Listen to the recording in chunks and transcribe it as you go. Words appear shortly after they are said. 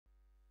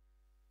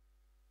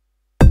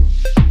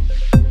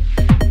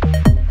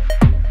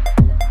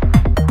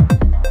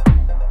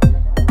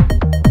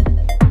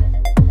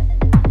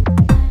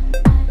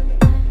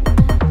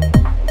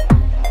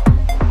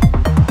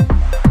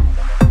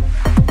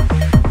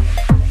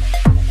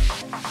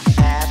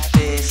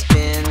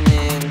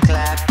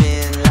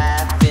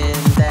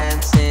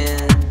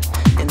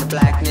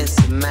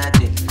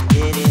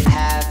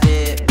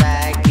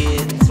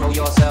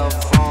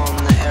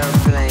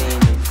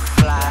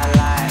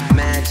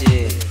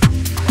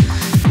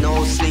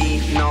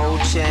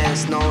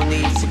else, no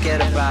need to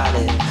forget about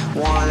it.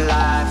 One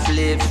life,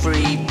 live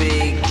free,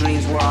 big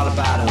dreams, we're all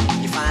about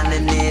them. You're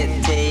finding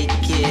it, take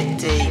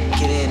it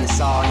in, it's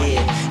all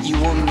here. You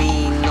and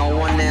me, no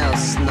one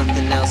else,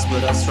 nothing else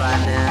but us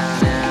right now.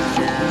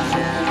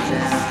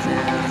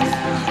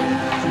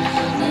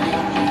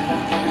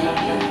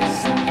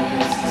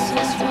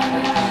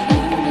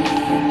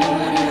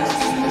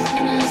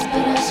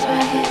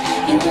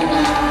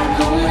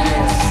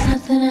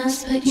 Nothing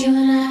else but you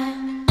and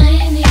I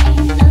ain't me,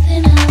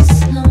 nothing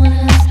else, no one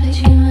else but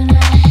you and I.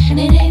 And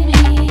it ain't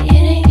me, it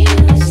ain't you,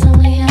 it's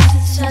only us,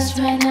 it's us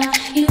right now.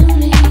 You and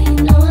me,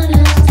 no one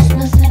else,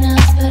 nothing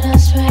else but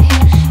us right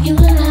here. You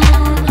and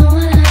I, no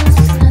one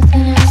else,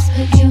 nothing else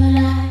but you and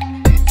I.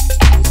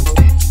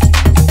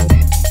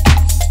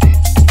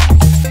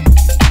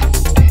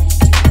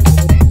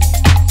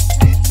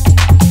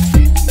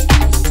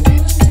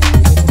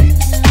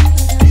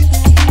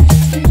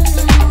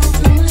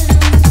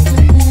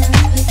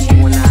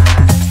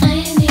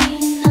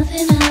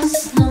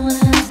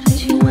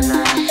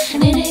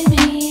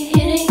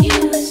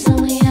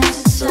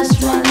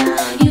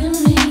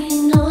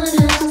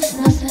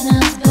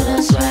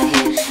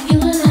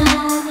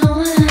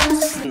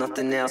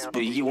 Nothing else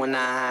but you and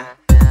I.